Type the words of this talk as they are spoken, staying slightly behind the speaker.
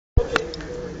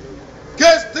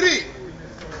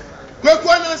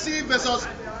Nancy versus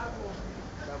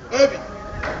Obi.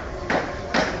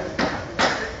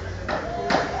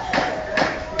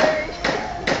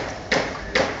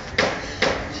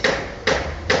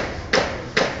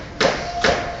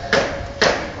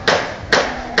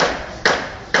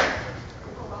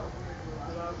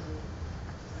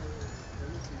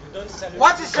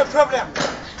 What is the problem?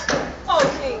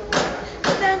 Okay.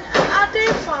 Then at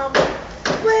the farm,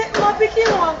 where my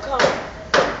picking won't come.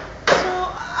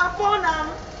 So upon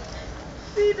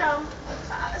feed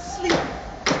sleep.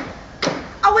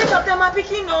 I wake up, then my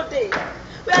picking no day.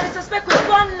 We are suspect with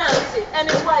one Nancy and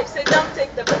his wife say don't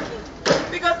take the picking.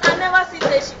 Because I never see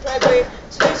say she try away.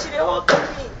 She the whole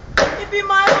picking. It be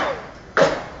my own.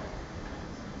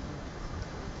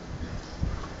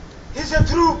 He's a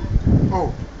true.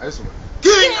 Oh, Ayisoba.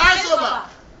 King Ayisoba.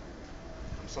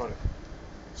 I'm sorry.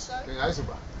 King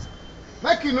Ayisoba.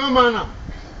 Make you no man now.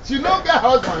 She don't get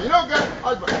husband. You don't get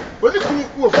husband. What you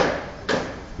cool?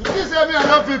 You can say me I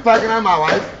don't feel packing on my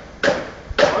wife.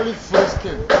 Only first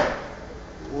king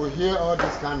will hear all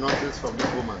this kind of nonsense from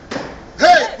this woman.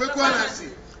 Hey, quick one, Nancy.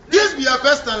 This be your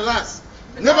first and last.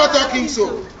 Never talking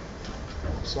so.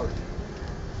 Sorry.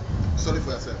 Sorry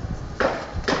for yourself.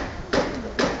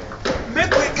 Make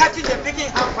we catch the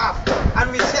picking half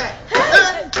and we say.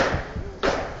 Hey.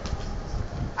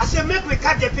 I say make we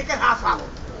catch the picking half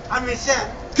and we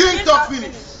say. King talk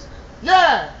finish.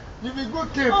 Yeah, you be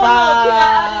good king. Oh, no,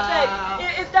 I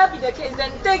beg. If that be the case,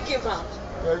 then take him out.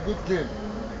 You're a good king.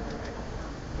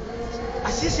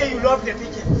 I see say you love the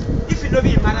pigeons. If you love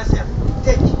your mother self,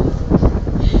 take it.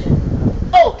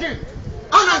 Oh, king.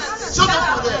 Honest, shut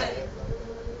up for there.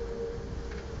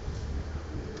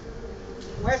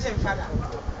 Where's your father?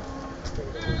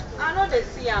 I know they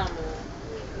see him.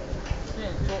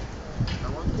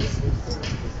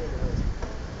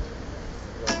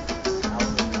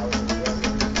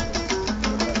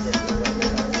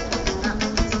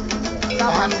 I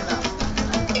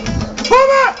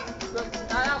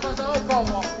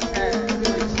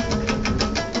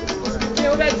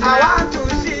want to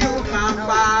see you, my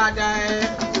father.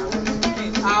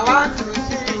 I want to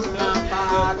see you, my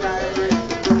father.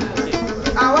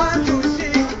 I want to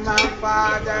see you, my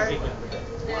father.